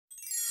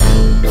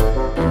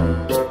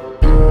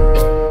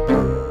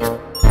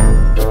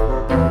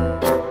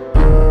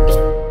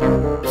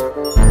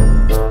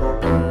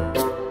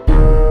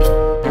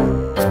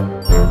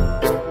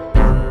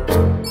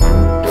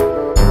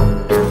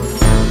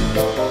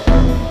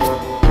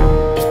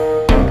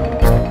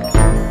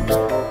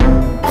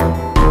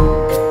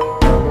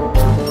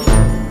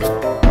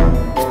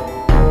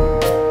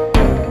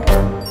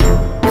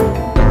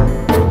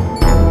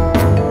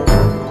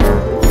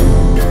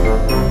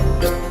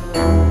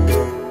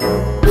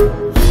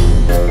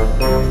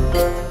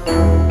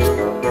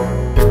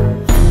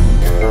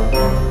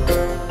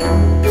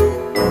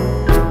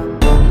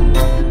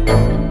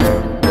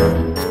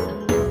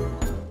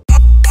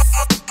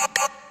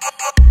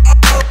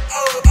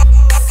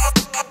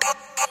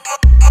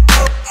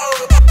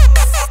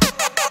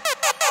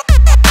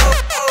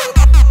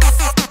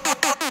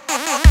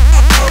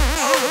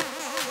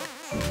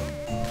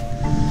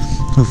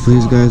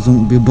Please guys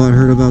don't be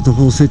butthurt about the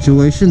whole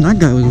situation. That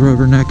guy was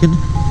rubbernecking.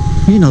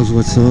 He knows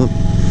what's up.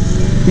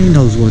 He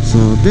knows what's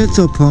up. It's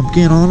a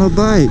pumpkin on a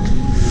bike.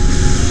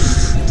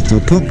 It's a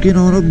pumpkin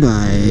on a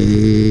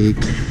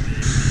bike.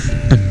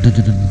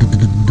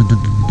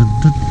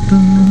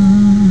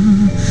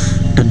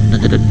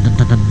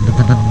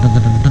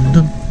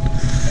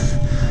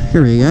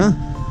 Here we go.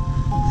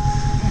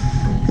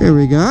 Here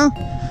we go.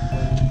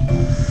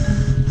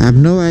 I have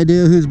no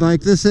idea whose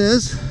bike this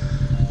is,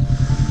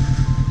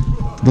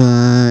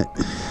 but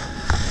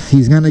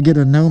he's gonna get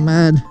a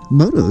Nomad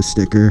Moto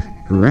sticker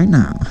right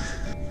now.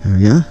 There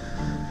we go.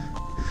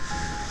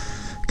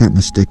 Got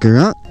my sticker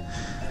up.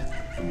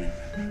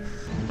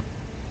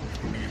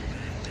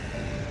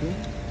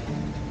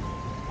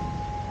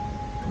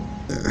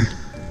 There.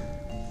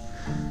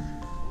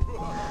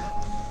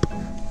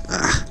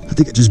 I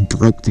think I just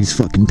broke these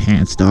fucking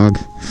pants, dog.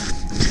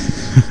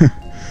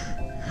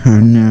 Oh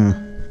no.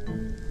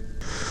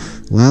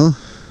 Well,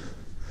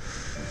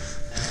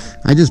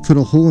 I just put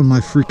a hole in my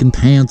freaking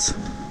pants.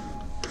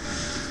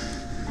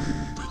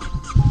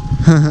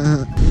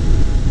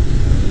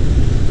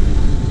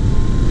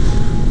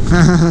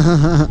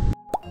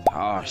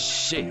 Oh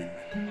shit,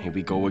 here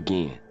we go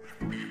again.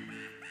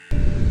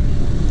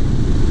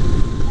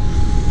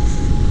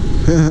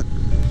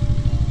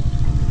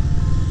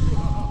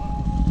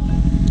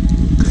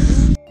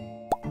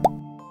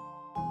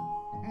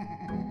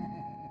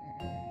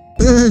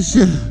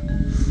 Shit.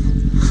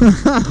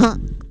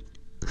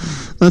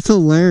 That's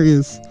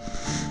hilarious.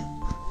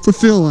 What's it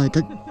feel like?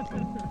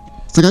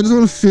 It's like I just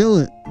want to feel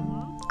it.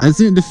 I just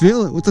need to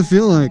feel it. What's it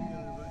feel like?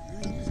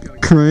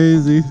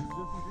 Crazy.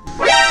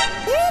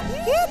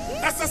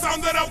 That's the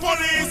sound of the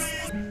police.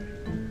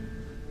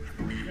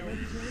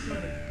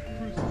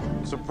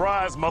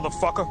 Surprise,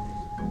 motherfucker.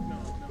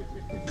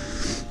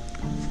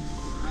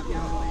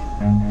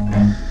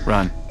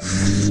 Run.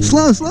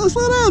 Slow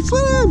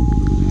down.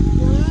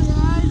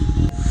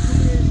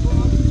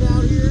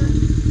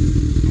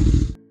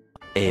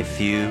 A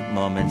few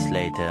moments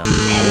later.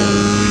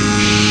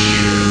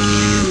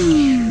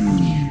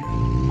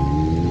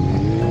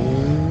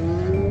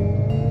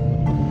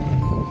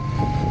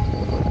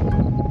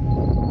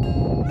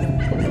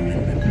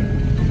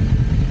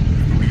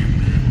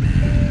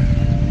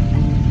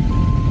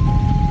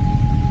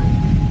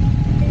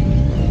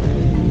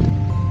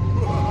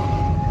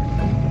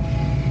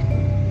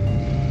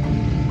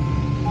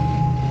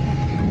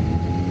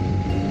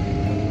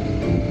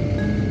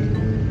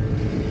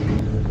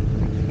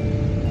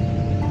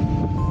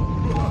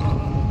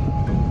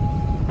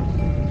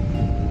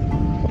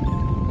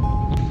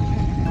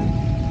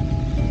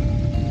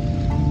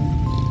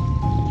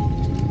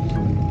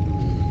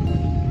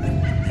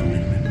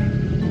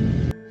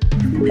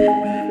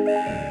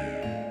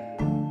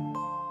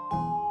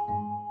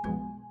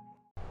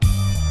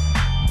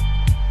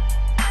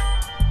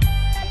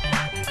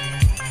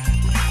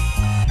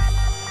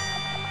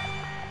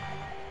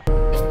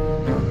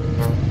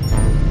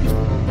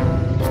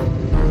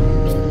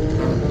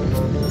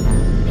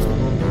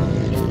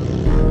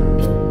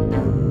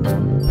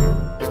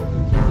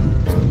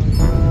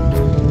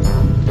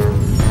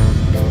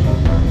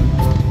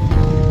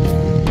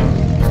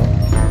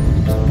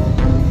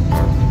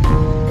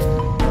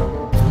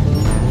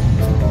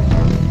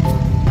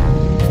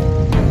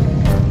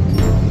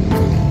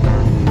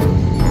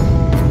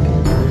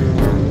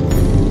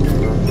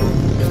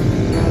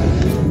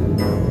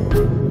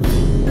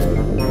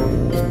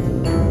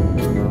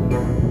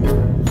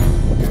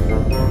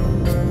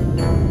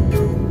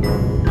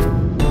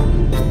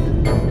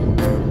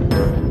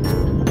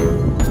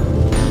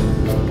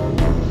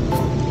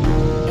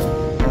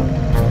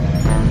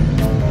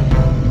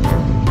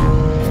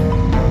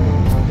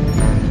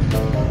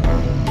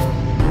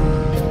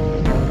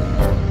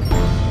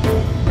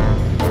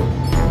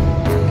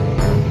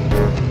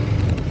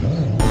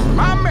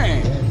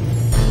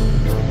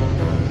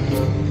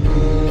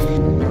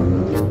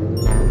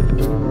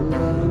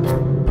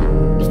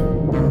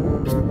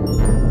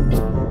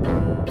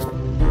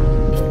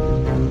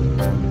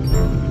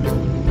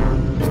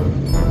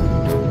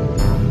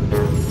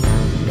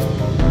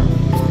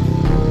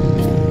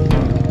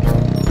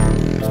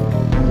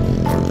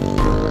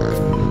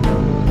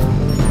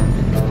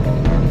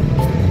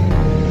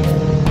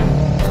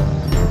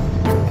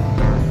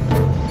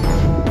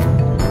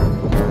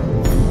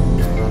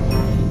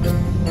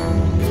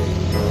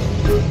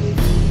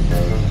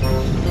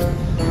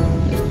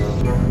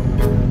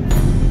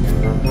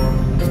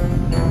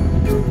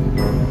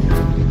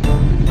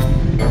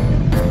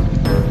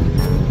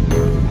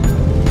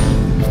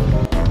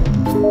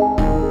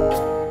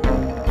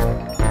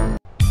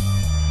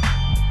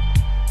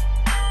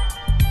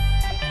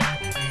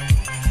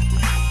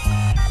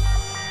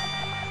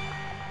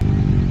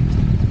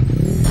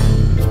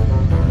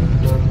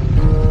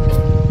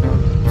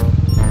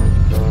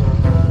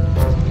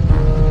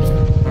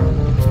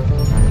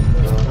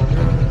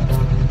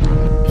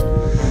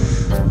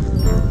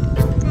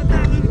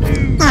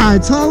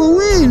 It's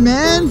Halloween,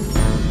 man.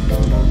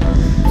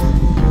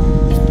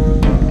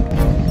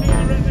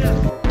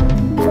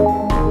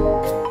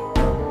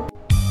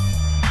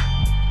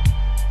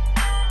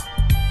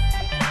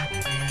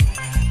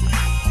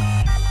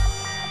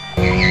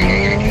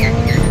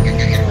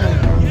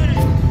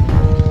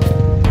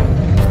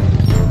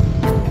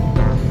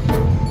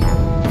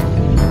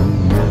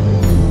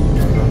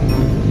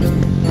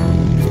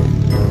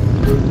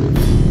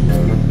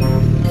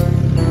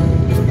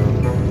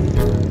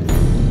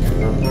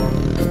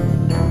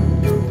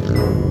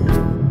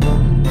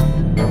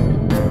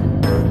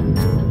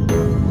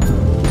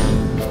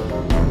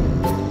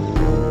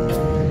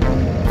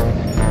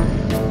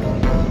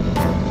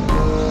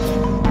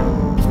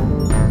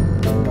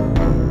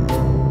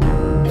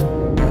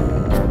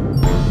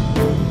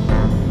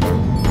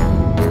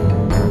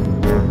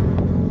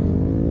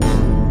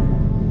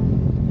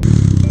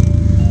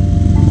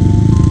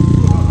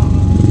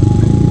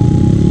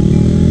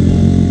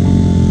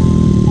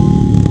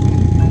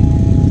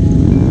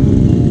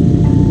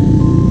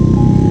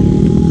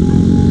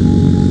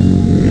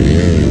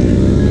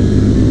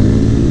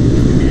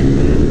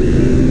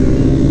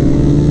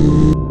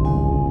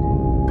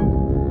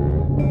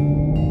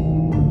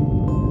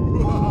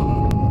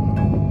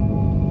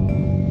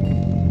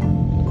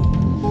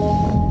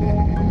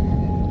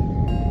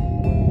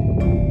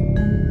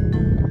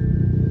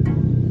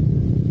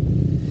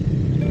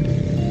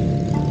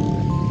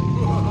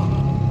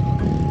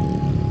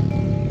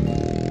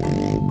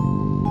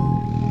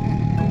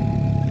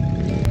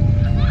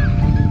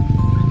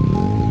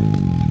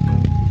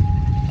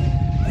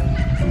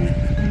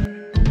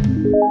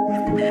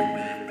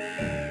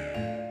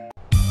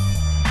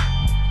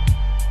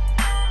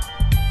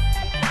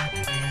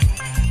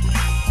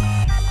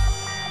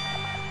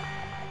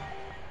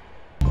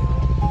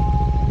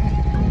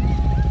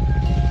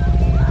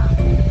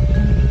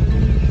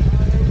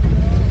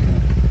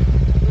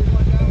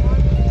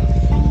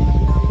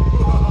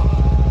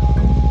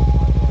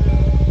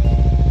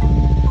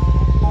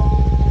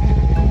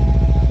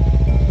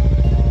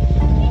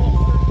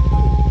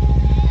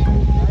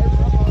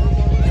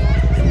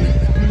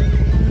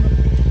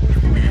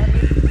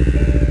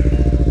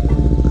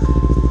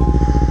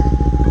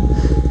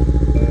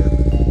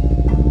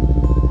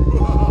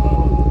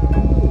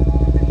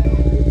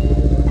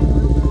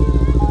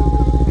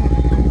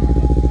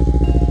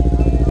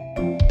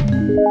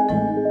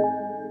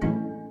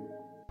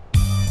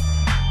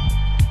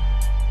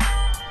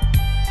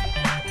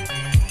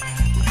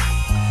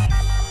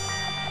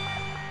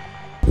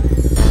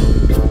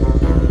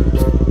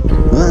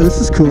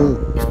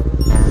 Cool.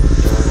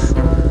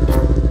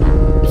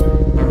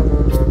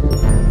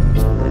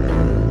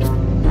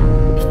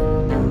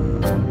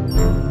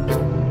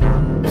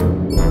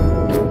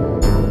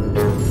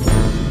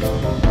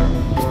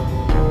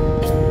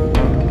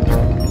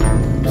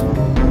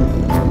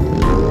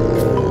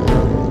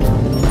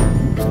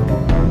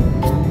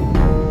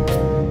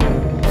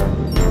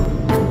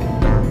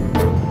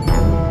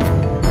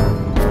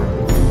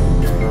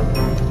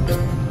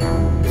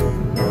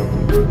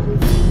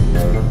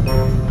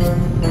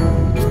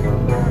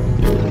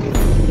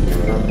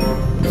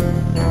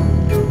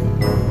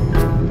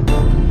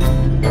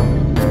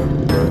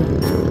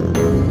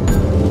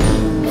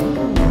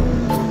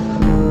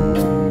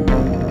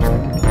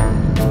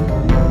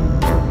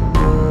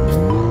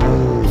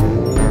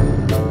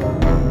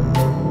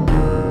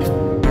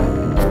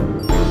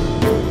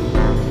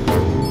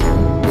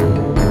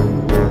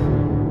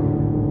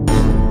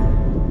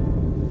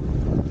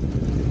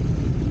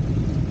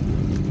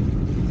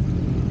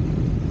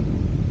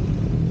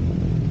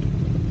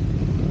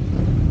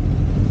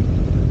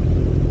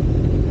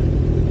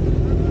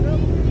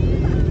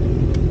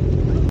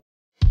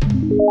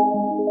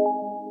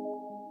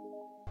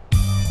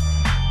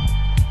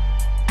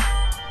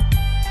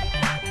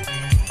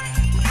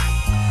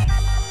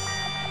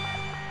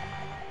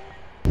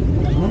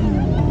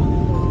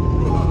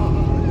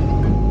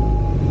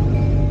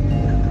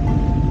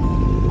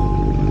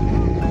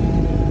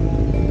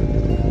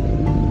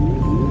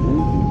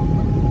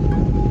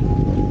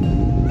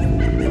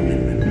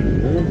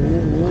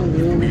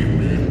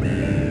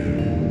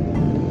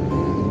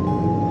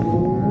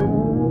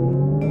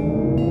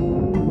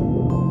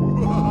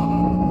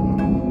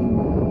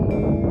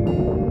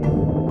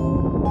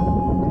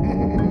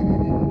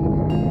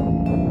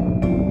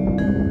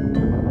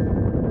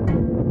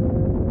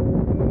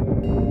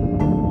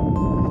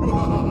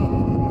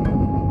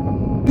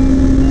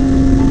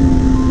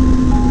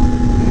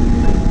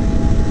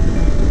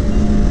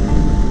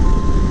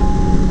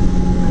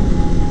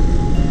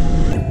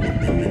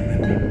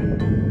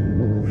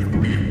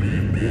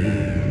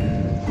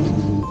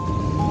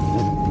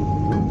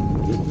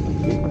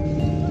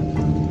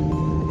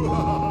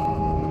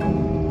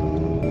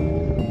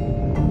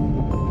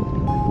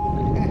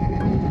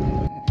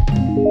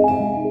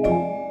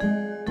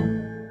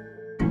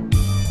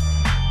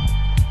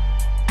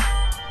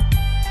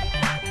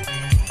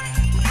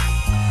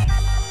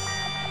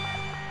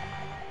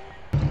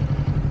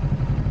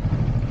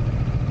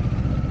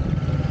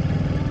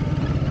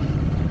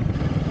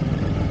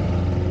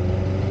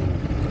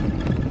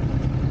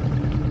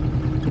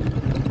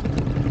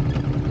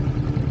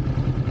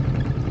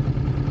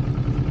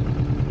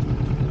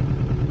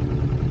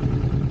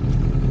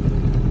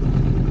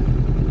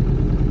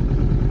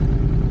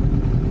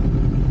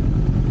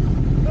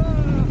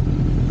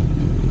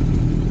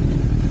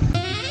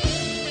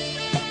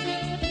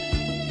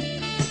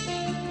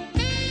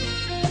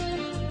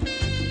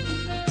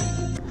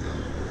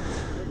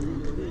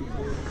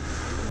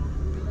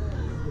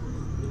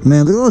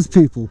 Man, look at those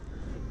people.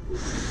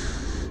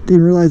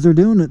 Didn't realize they're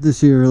doing it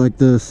this year like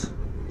this.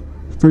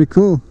 It's pretty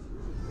cool.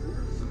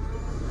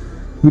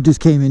 We just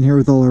came in here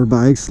with all our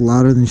bikes,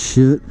 louder than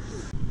shit.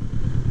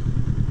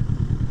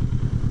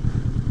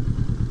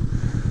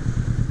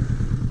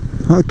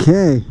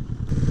 Okay.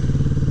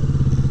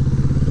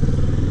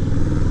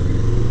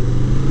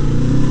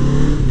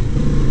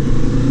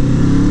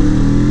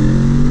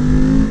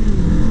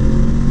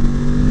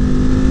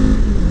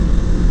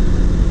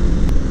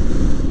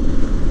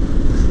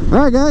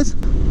 Alright guys,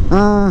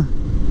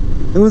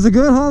 it was a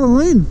good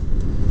Halloween.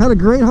 Had a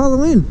great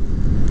Halloween.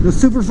 It was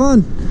super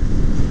fun.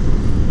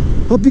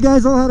 Hope you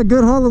guys all had a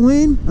good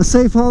Halloween, a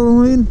safe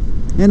Halloween.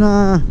 And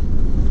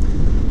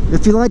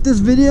if you like this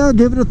video,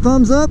 give it a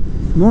thumbs up.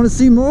 Want to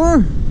see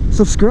more?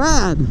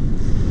 Subscribe.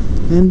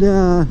 And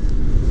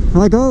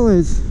like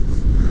always,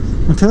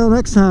 until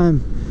next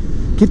time,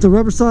 keep the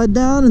rubber side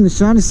down and the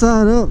shiny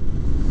side up.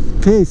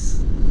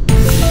 Peace.